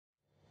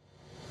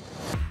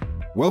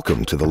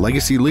Welcome to the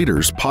Legacy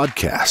Leaders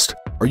Podcast.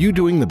 Are you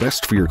doing the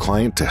best for your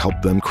client to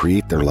help them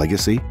create their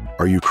legacy?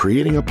 Are you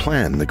creating a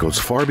plan that goes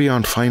far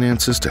beyond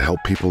finances to help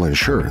people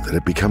ensure that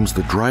it becomes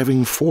the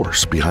driving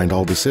force behind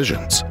all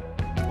decisions?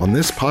 On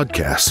this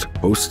podcast,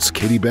 hosts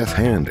Katie Beth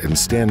Hand and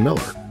Stan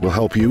Miller will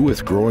help you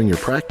with growing your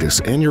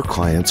practice and your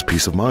clients'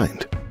 peace of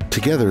mind.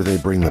 Together, they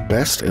bring the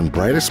best and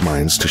brightest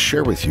minds to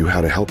share with you how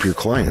to help your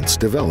clients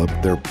develop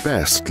their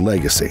best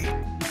legacy.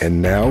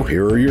 And now,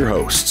 here are your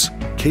hosts,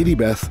 Katie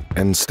Beth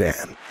and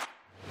Stan.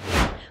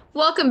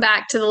 Welcome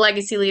back to the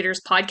Legacy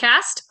Leaders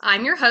Podcast.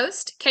 I'm your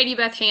host, Katie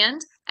Beth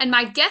Hand, and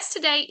my guest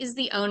today is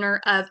the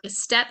owner of A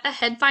Step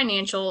Ahead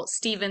Financial,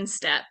 Stephen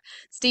Stepp.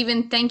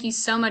 Stephen, thank you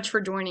so much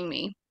for joining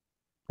me.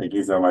 Thank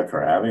you so much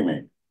for having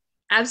me.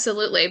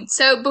 Absolutely.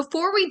 So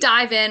before we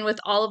dive in with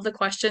all of the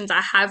questions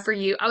I have for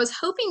you, I was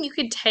hoping you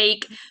could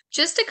take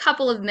just a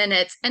couple of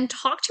minutes and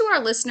talk to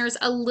our listeners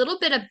a little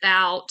bit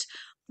about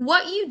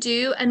what you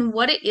do and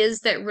what it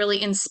is that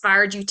really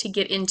inspired you to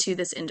get into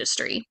this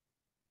industry.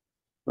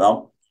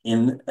 Well,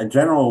 in a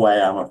general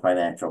way, I'm a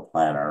financial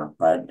planner,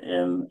 but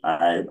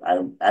I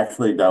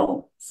actually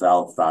don't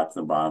sell stocks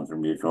and bonds or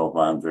mutual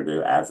funds or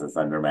do assets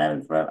under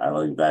management. I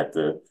leave that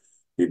to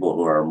people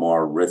who are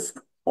more risk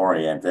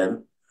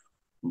oriented.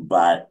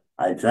 But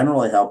I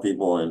generally help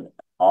people in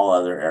all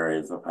other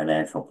areas of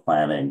financial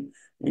planning,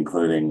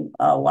 including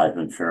life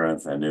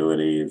insurance,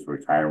 annuities,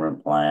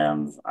 retirement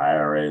plans,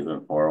 IRAs,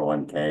 and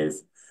 401ks.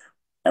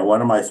 And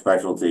one of my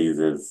specialties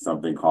is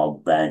something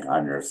called Bank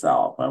On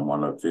Yourself. I'm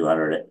one of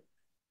 200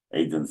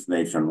 agents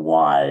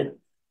nationwide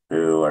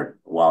who are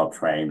well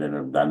trained and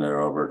have done it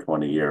over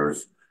 20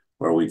 years,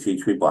 where we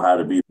teach people how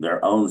to be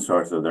their own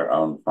source of their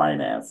own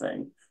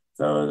financing.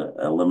 So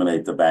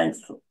eliminate the banks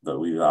that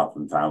we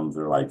oftentimes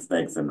are like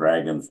snakes and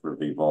dragons for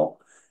people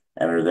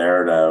and are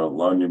there to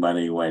loan you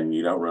money when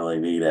you don't really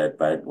need it.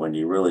 But when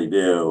you really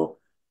do,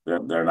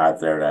 they're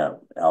not there to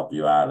help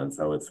you out. And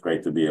so it's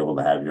great to be able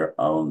to have your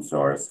own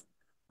source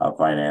of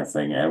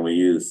financing. And we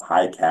use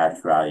high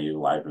cash value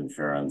life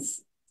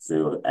insurance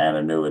and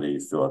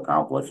annuities to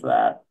accomplish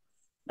that.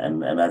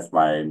 And that's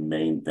my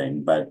main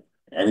thing. But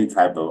any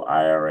type of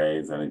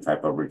IRAs, any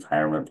type of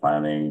retirement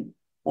planning,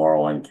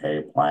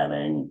 401k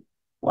planning,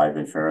 life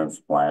insurance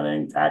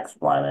planning, tax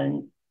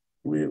planning,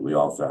 we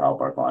also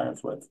help our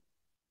clients with.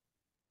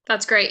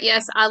 That's great.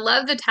 Yes, I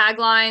love the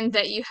tagline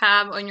that you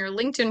have on your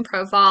LinkedIn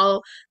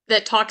profile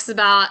that talks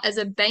about, as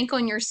a bank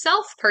on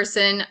yourself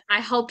person, I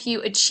help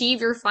you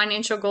achieve your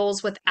financial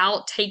goals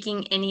without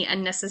taking any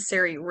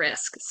unnecessary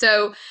risk.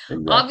 So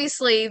Exactly.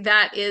 Obviously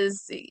that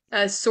is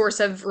a source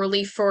of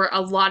relief for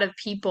a lot of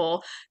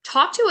people.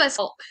 Talk to us.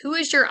 Who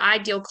is your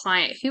ideal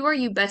client? Who are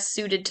you best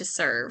suited to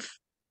serve?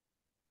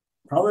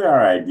 Probably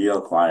our ideal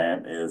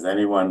client is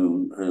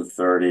anyone who's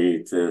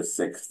 30 to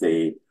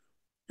 60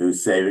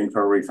 who's saving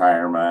for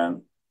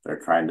retirement. They're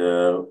trying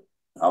to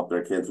help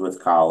their kids with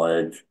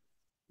college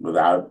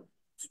without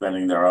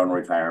spending their own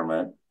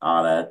retirement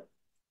on it.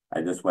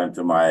 I just went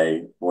to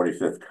my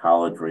 45th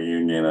college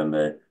reunion and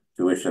the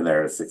tuition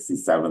there is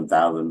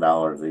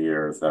 $67,000 a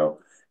year. So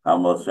how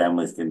most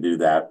families can do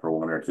that for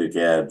one or two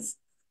kids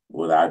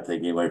without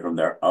taking away from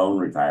their own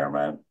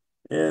retirement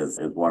is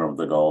one of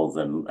the goals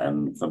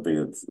and something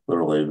that's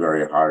literally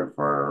very hard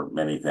for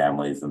many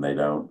families, and they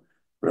don't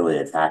really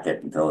attack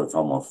it until it's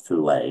almost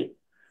too late.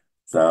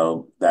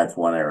 So that's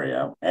one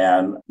area.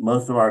 And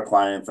most of our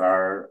clients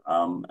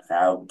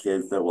have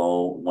kids that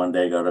will one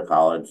day go to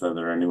college. So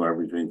they're anywhere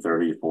between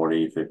 30,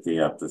 40, 50,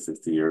 up to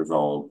 60 years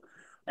old.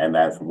 And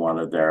that's one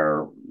of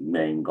their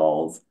main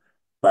goals.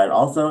 But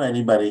also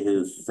anybody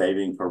who's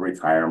saving for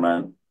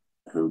retirement,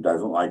 who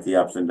doesn't like the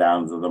ups and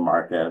downs of the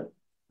market,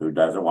 who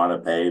doesn't want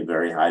to pay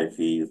very high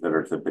fees that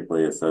are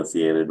typically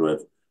associated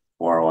with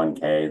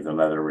 401ks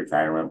and other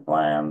retirement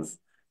plans.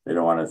 They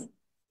don't want to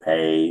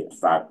pay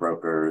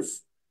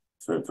stockbrokers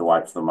to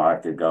watch the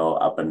market go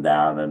up and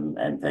down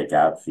and take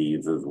out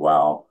fees as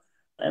well.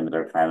 And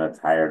they're kind of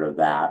tired of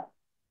that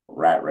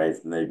rat race.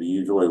 And they've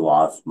usually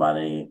lost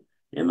money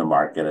in the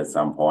market at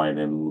some point.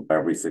 And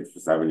every 6 or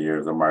 7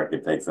 years, the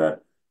market takes a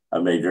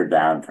major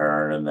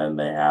downturn, and then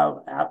they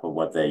have half of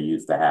what they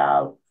used to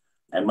have.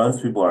 And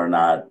most people are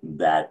not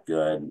that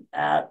good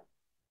at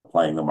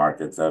playing the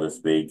market, so to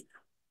speak.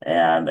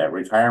 And at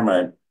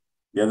retirement,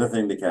 the other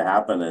thing that can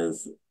happen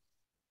is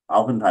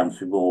oftentimes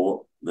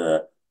people,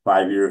 the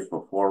 5 years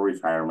before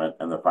retirement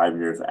and the 5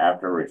 years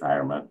after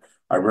retirement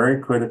are very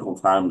critical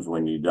times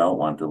when you don't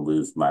want to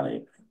lose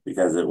money,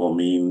 because it will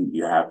mean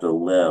you have to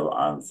live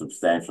on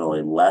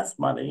substantially less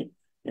money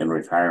in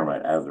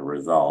retirement as a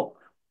result.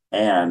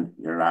 And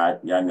you're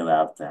not young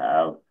enough to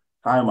have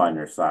time on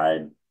your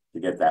side to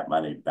get that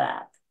money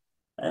back.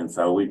 And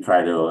so we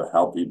try to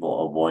help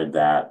people avoid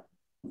that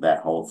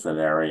whole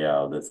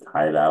scenario that's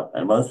tied up.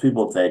 And most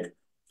people take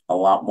a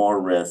lot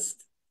more risk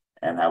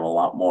and have a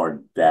lot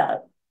more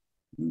debt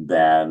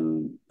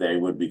than they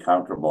would be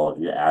comfortable if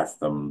you ask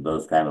them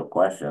those kind of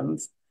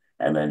questions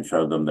and then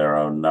show them their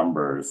own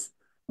numbers.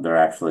 They're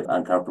actually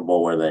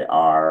uncomfortable where they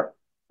are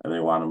and they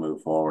want to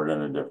move forward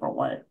in a different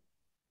way.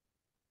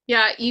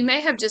 Yeah, you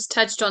may have just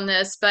touched on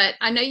this, but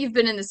I know you've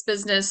been in this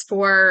business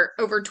for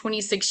over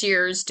 26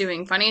 years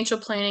doing financial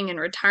planning and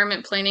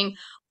retirement planning.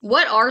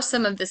 What are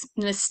some of the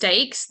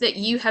mistakes that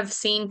you have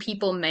seen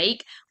people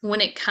make when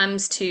it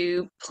comes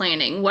to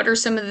planning? What are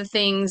some of the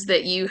things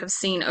that you have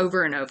seen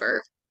over and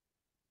over?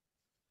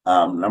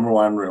 Number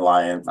one,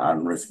 reliance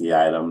on risky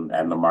item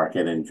and the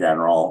market in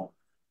general.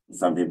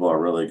 Some people are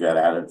really good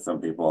at it,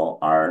 some people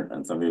aren't,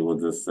 and some people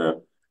just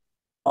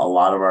a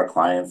lot of our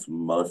clients,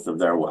 most of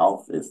their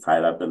wealth is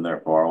tied up in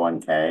their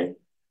 401k,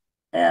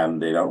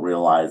 and they don't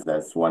realize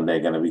that's one day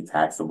going to be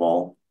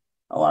taxable.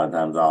 A lot of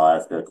times I'll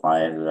ask a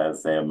client who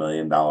has, say, $1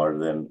 million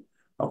in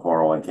a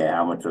 401k,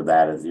 how much of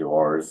that is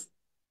yours?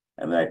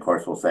 And then, of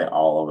course, we'll say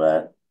all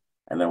of it.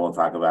 And then we'll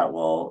talk about,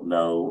 well,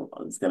 no,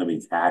 it's going to be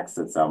taxed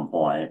at some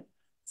point.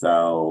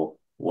 So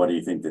what do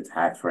you think the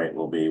tax rate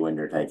will be when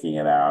you're taking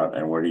it out?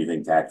 And where do you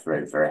think tax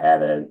rates are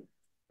headed?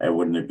 And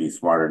wouldn't it be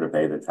smarter to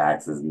pay the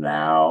taxes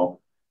now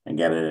and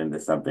get it into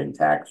something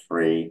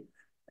tax-free?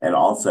 And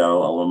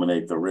also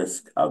eliminate the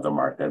risk of the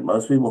market.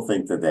 Most people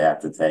think that they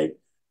have to take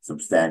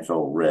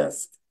substantial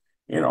risk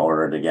in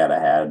order to get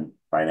ahead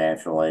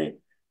financially.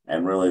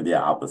 And really the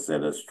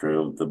opposite is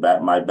true.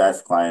 My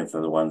best clients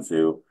are the ones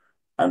who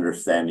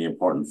understand the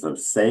importance of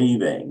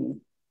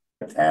saving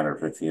 10 or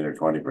 15 or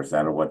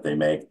 20% of what they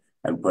make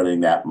and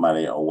putting that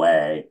money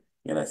away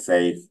in a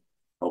safe,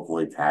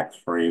 hopefully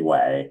tax-free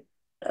way,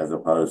 as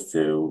opposed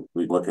to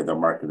we look at the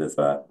market as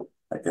a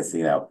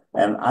casino.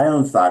 And I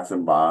own stocks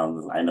and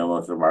bonds. I know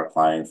most of our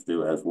clients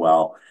do as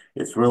well.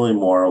 It's really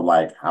more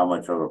like how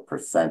much of a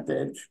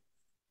percentage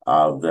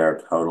of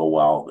their total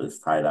wealth is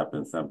tied up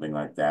in something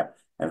like that,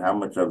 and how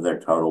much of their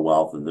total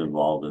wealth is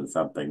involved in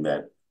something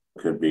that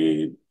could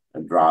be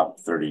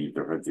dropped 30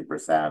 to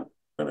 50%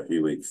 in a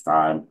few weeks'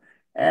 time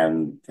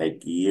and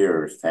take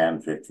years,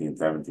 10, 15,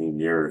 17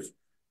 years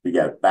to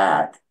get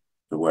back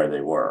to where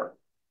they were.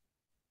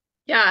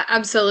 Yeah,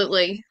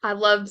 absolutely. I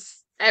love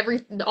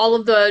all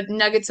of the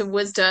nuggets of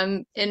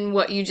wisdom in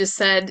what you just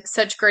said.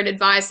 Such great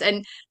advice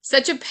and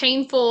such a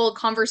painful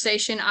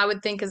conversation, I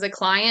would think, as a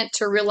client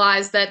to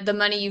realize that the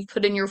money you've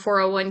put in your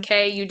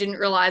 401k you didn't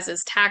realize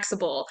is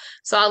taxable.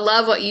 So I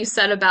love what you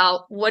said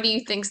about what do you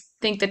think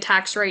the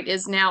tax rate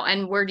is now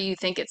and where do you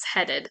think it's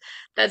headed?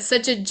 That's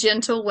such a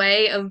gentle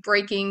way of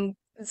breaking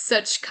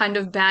such kind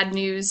of bad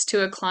news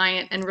to a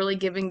client and really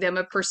giving them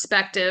a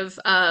perspective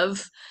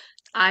of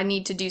I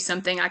need to do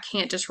something. I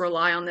can't just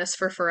rely on this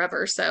for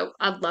forever. So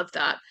I love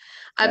that.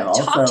 And I've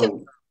talked to,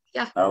 also,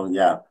 yeah. oh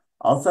yeah.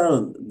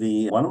 Also,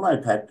 the one of my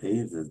pet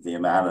peeves is the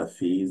amount of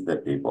fees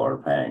that people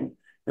are paying.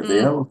 If they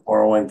have Mm, a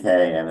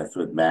 401k and it's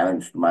with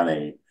managed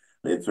money,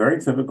 it's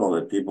very typical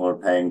that people are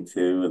paying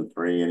 2 and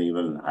 3 and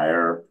even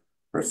higher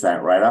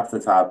percent right off the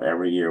top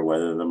every year,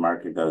 whether the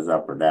market goes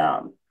up or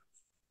down.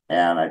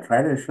 And I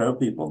try to show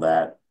people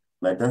that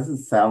that doesn't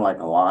sound like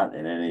a lot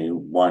in any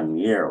one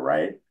year,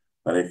 right?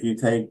 But if you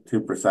take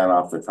 2%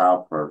 off the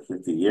top for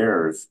 50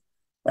 years,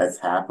 that's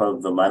half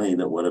of the money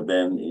that would have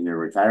been in your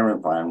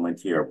retirement plan went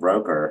to your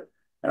broker.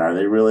 And are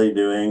they really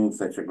doing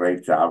such a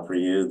great job for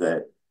you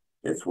that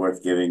it's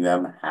worth giving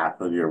them half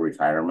of your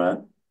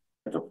retirement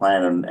to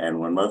plan? And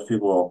when most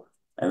people,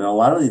 and a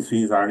lot of these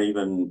fees aren't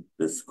even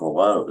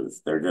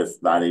disclosed, they're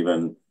just not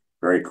even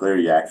very clear.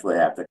 You actually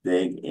have to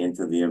dig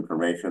into the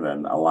information.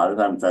 And a lot of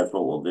times that's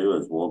what we'll do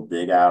is we'll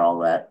dig out all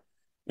that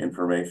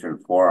information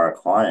for our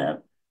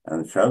client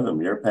and show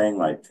them you're paying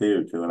like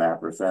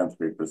 2.5%,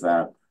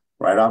 3%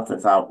 right off the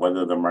top,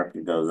 whether the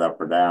market goes up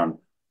or down.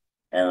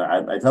 And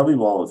I tell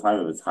people all the time,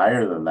 if it's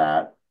higher than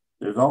that,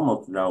 there's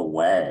almost no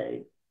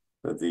way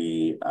that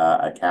the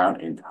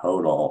account in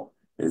total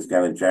is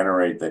going to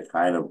generate the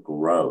kind of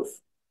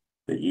growth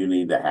that you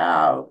need to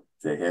have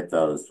to hit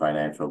those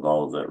financial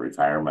goals at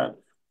retirement.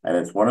 And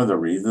it's one of the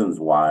reasons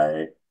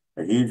why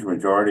a huge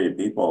majority of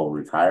people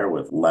retire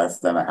with less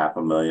than a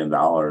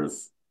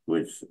 $500,000,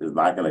 which is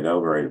not going to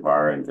go very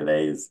far in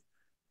today's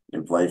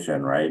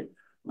inflation, right?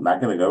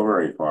 Not going to go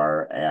very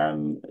far.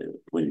 And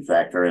when you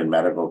factor in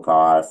medical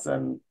costs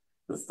and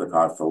just the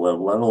cost to live,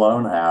 let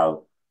alone have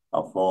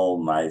a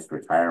full, nice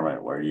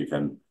retirement where you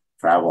can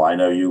travel. I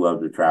know you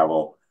love to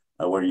travel,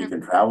 where you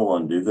can travel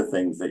and do the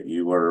things that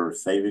you were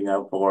saving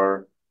up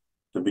for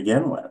to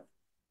begin with.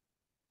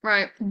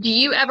 Right. Do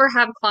you ever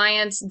have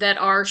clients that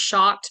are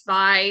shocked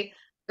by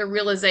the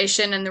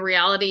realization and the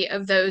reality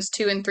of those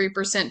 2 and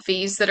 3%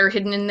 fees that are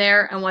hidden in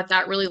there and what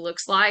that really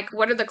looks like?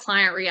 What are the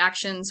client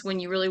reactions when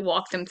you really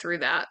walk them through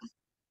that?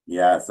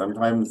 Yeah,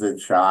 sometimes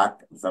it's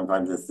shock,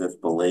 sometimes it's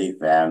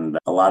disbelief, and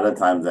a lot of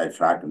times that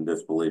shock and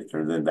disbelief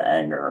turns into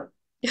anger,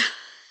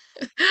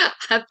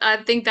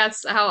 I think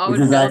that's how I which would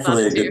is feel about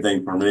actually it a good too.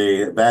 thing for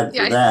me, bad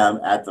for Yeah, them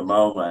at the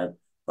moment,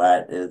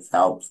 but it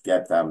helps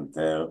get them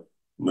to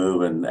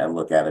move and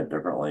look at it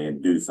differently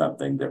and do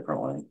something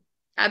differently.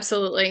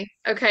 absolutely.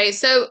 Okay,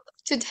 so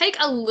to take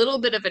a little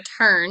bit of a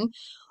turn,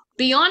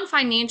 beyond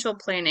financial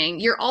planning,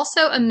 you're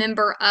also a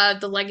member of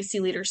the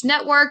Legacy Leaders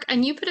Network,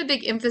 and you put a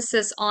big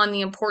emphasis on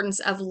the importance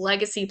of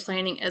legacy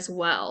planning as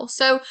well.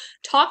 So,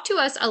 talk to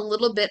us a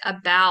little bit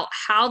about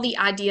how the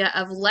idea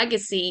of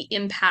legacy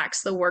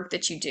impacts the work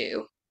that you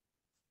do.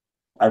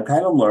 I've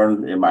kind of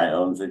learned in my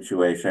own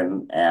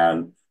situation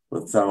and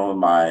with some of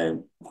my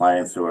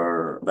clients who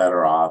are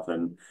better off,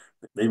 and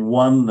they've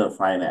won the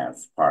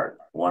finance part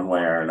one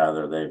way or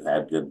another. They've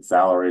had good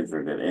salaries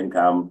or good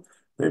income.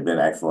 They've been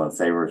excellent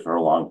savers for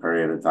a long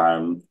period of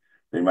time.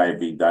 They might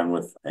be done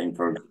with paying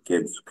for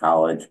kids'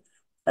 college,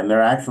 and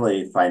they're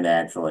actually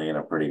financially in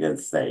a pretty good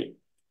state.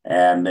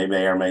 And they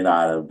may or may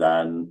not have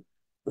done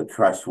the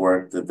trust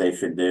work that they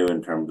should do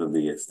in terms of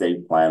the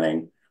estate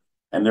planning.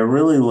 And they're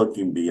really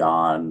looking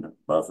beyond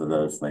both of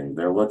those things.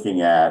 They're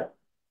looking at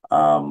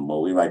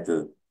what we like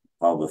to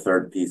call the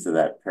third piece of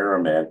that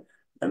pyramid,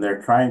 and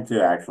they're trying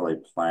to actually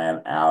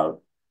plan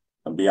out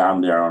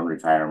beyond their own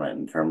retirement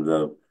in terms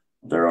of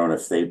their own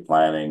estate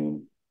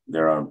planning,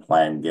 their own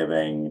plan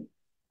giving,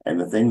 and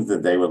the things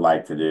that they would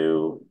like to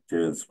do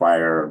to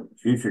inspire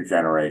future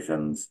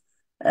generations,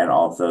 and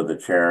also the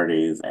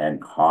charities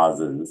and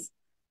causes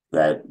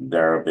that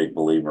they're a big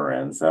believer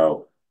in.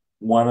 So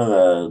one of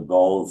the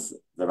goals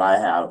that I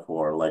have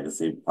for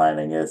legacy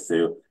planning is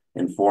to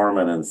inform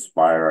and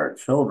inspire our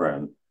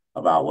children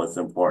about what's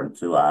important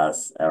to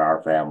us and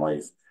our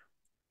families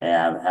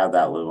and have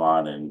that live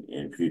on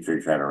in future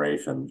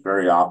generations.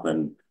 Very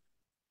often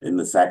in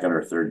the second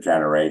or third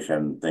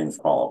generation, things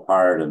fall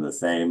apart, and the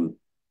same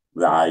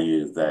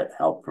values that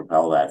help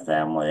propel that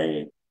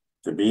family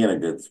to be in a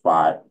good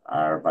spot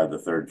are by the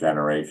third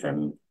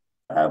generation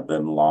have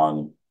been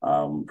long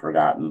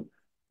forgotten.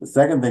 The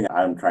second thing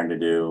I'm trying to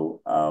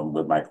do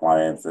with my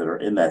clients that are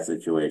in that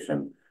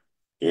situation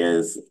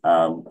is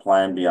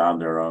plan beyond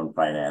their own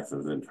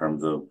finances in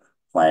terms of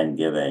plan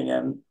giving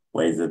and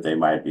ways that they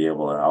might be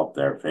able to help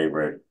their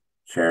favorite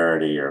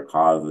charity or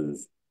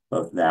causes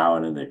both now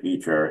and in the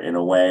future in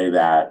a way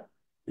that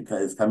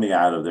is coming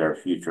out of their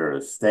future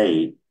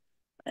estate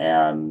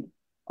and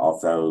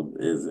also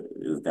is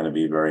going to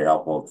be very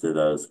helpful to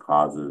those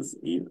causes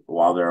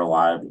while they're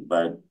alive,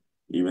 but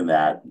even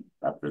that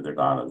after they're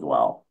gone as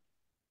well.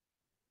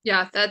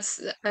 Yeah,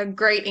 that's a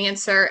great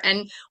answer.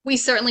 And we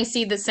certainly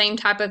see the same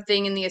type of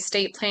thing in the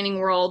estate planning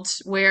world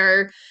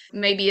where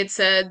maybe it's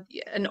an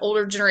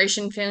older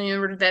generation family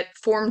member that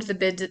formed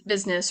the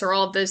business or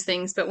all of those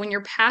things. But when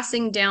you're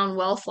passing down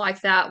wealth like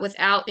that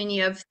without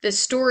any of the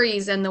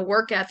stories and the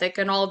work ethic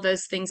and all of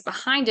those things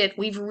behind it,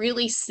 we've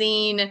really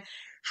seen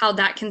how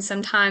that can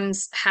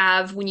sometimes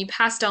have, when you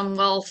pass down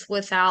wealth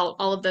without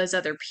all of those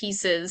other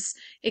pieces,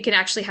 it can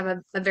actually have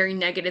a very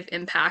negative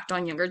impact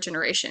on younger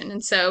generation.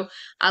 And so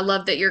I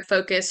love that you're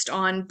focused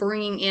on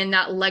bringing in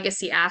that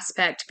legacy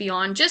aspect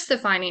beyond just the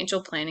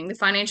financial planning. The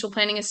financial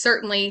planning is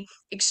certainly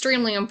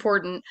extremely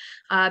important,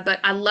 but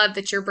I love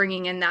that you're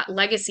bringing in that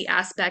legacy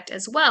aspect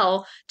as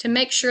well to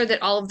make sure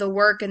that all of the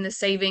work and the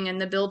saving and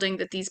the building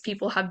that these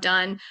people have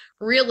done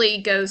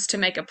really goes to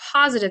make a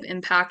positive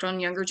impact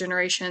on younger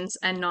generations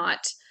and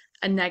not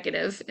a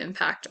negative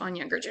impact on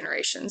younger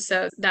generations.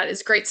 So that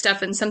is great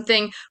stuff and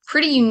something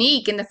pretty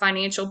unique in the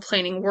financial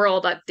planning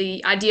world.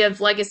 The idea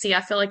of legacy,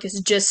 I feel like,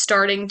 is just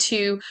starting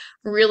to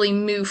really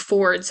move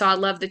forward. So I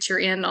love that you're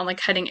in on the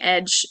cutting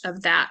edge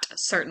of that,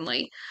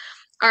 certainly.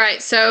 All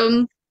right.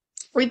 So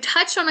we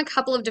touched on a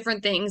couple of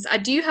different things. I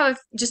do have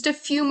just a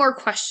few more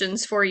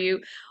questions for you.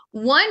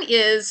 One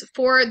is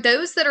for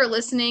those that are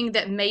listening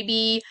that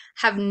maybe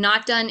have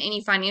not done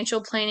any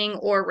financial planning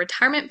or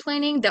retirement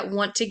planning that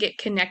want to get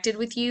connected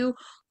with you.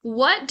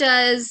 Walk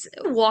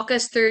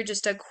us through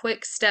just a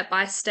quick step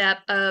by step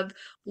of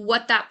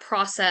what that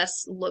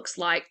process looks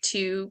like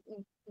to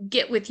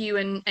get with you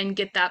and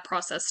get that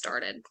process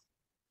started.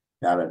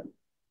 Got it.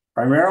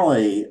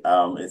 Primarily,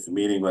 it's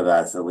meeting with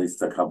us at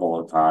least a couple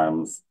of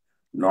times.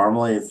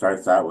 Normally, it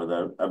starts out with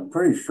a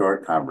pretty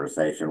short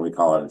conversation. We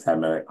call it a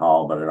 10-minute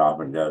call, but it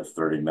often goes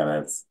 30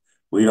 minutes.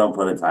 We don't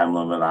put a time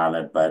limit on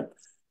it, but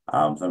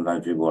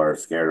sometimes people are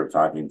scared of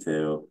talking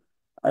to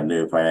a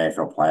new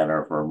financial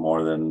planner for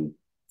more than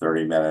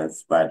 30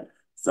 minutes. But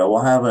so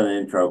we'll have an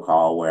intro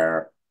call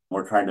where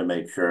we're trying to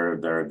make sure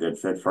they're a good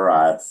fit for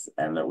us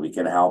and that we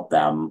can help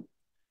them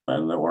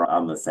and that we're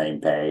on the same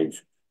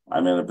page.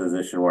 I'm in a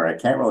position where I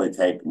can't really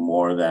take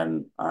more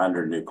than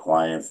 100 new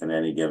clients in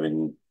any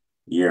given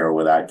year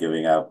without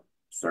giving up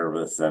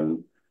service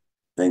and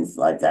things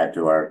like that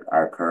to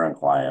our current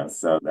clients.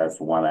 So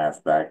that's one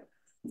aspect.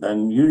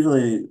 Then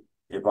usually,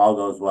 if all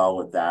goes well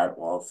with that,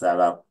 we'll set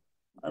up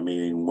a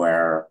meeting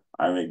where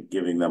I'm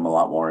giving them a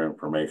lot more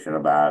information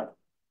about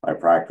my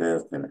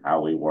practice and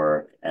how we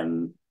work,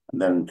 and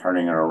then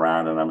turning it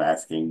around and I'm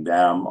asking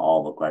them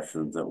all the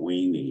questions that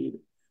we need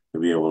to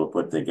be able to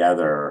put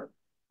together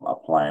a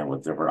plan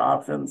with different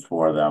options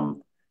for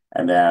them.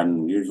 And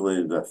then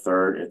usually the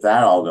third, if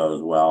that all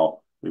goes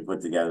well, we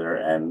put together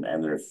and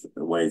there's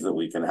ways that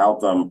we can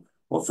help them.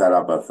 We'll set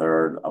up a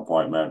third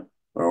appointment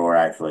where we're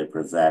actually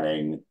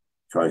presenting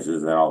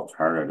choices and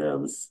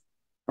alternatives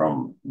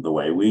from the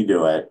way we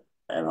do it.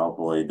 And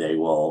hopefully they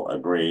will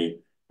agree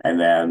And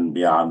then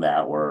beyond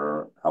that,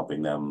 we're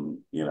helping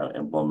them,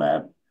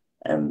 implement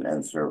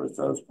and service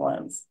those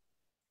plans.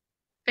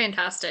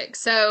 Fantastic.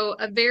 So,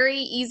 a very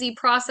easy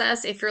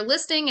process. If you're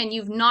listening and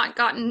you've not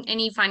gotten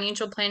any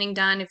financial planning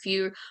done, if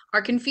you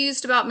are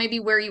confused about maybe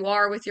where you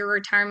are with your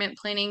retirement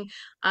planning,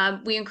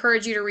 we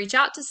encourage you to reach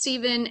out to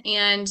Stephen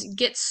and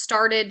get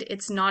started.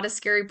 It's not a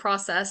scary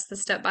process. The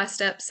step by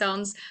step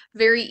sounds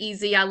very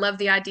easy. I love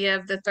the idea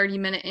of the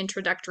 30-minute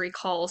introductory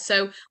call.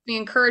 So, we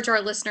encourage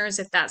our listeners,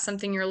 if that's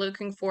something you're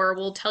looking for,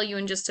 we'll tell you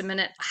in just a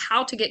minute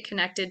how to get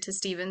connected to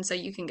Stephen so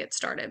you can get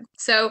started.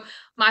 So,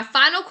 my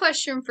final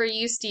question for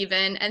you,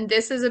 Stephen, and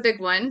this is a big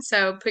one,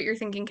 so put your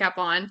thinking cap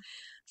on.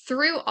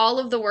 Through all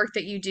of the work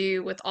that you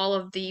do with all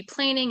of the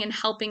planning and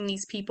helping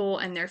these people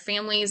and their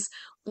families,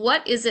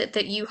 what is it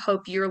that you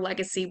hope your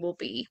legacy will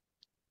be?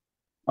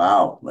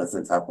 Wow, that's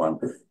a tough one.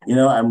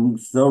 I'm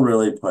still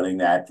really putting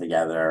that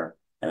together,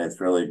 and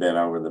it's really been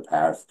over the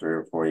past 3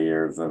 or 4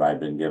 years that I've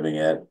been giving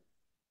it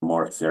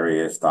more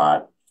serious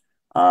thought.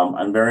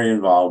 I'm very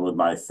involved with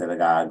my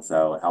synagogue,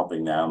 so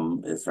helping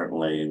them is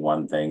certainly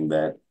one thing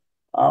that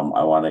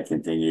I want to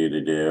continue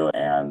to do.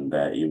 And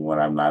even when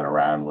I'm not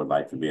around, would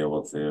like to be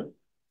able to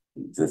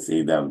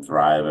see them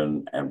thrive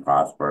and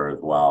prosper as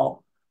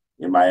well.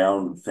 In my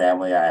own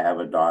family, I have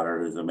a daughter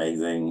who's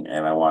amazing,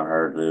 and I want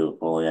her to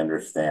fully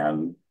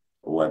understand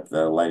what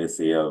the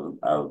legacy of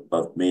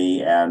both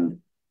me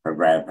and her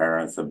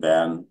grandparents have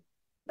been,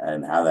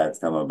 and how that's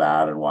come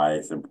about, and why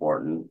it's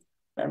important,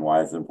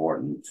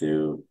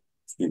 to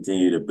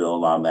continue to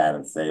build on that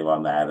and save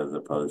on that, as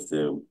opposed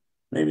to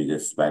maybe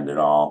just spend it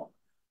all,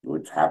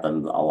 which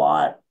happens a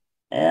lot.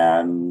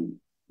 And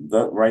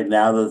right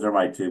now, those are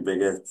my two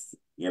biggest,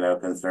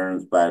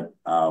 concerns. But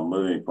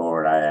moving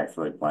forward, I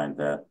actually plan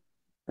to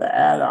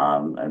add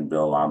on and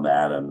build on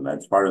that, and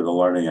that's part of the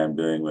learning I'm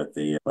doing with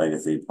the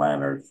Legacy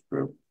Planners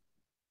group.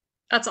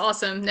 That's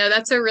awesome. No,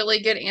 that's a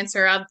really good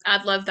answer.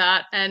 I'd love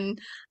that.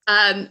 And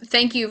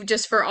thank you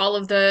just for all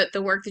of the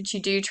work that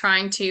you do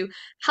trying to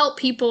help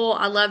people.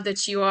 I love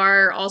that you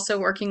are also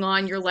working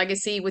on your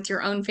legacy with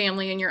your own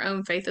family and your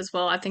own faith as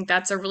well. I think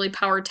that's a really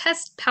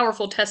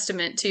powerful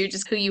testament to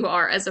just who you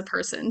are as a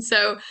person.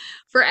 So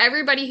for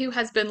everybody who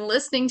has been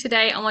listening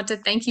today, I want to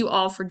thank you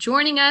all for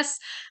joining us.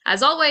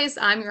 As always,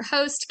 I'm your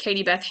host,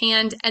 Katie Beth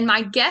Hand, and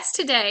my guest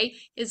today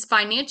is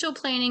financial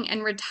planning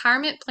and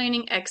retirement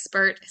planning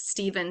expert,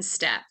 Stephen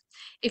Stepp.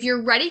 If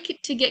you're ready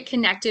to get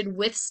connected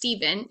with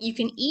Stephen, you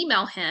can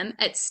email him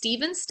at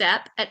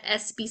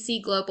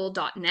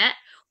stephenstepp@sbcglobal.net,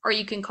 or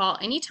you can call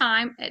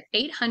anytime at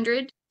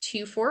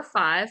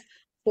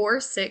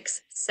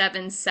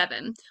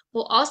 800-245-4677.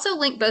 We'll also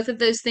link both of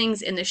those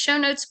things in the show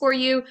notes for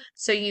you,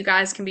 so you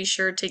guys can be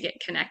sure to get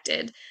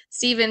connected.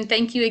 Stephen,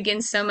 thank you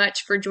again so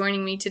much for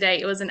joining me today.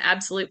 It was an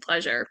absolute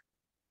pleasure.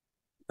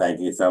 Thank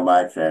you so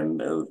much,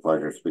 and it was a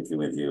pleasure speaking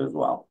with you as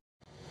well.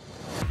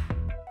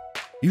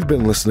 You've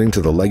been listening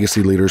to the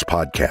Legacy Leaders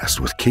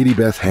Podcast with Katie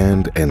Beth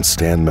Hand and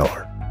Stan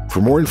Miller.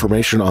 For more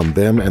information on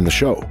them and the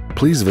show,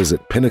 please visit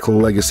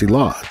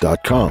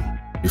pinnaclelegacylaw.com.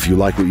 If you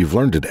like what you've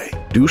learned today,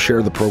 do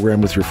share the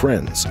program with your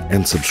friends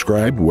and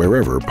subscribe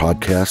wherever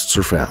podcasts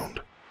are found.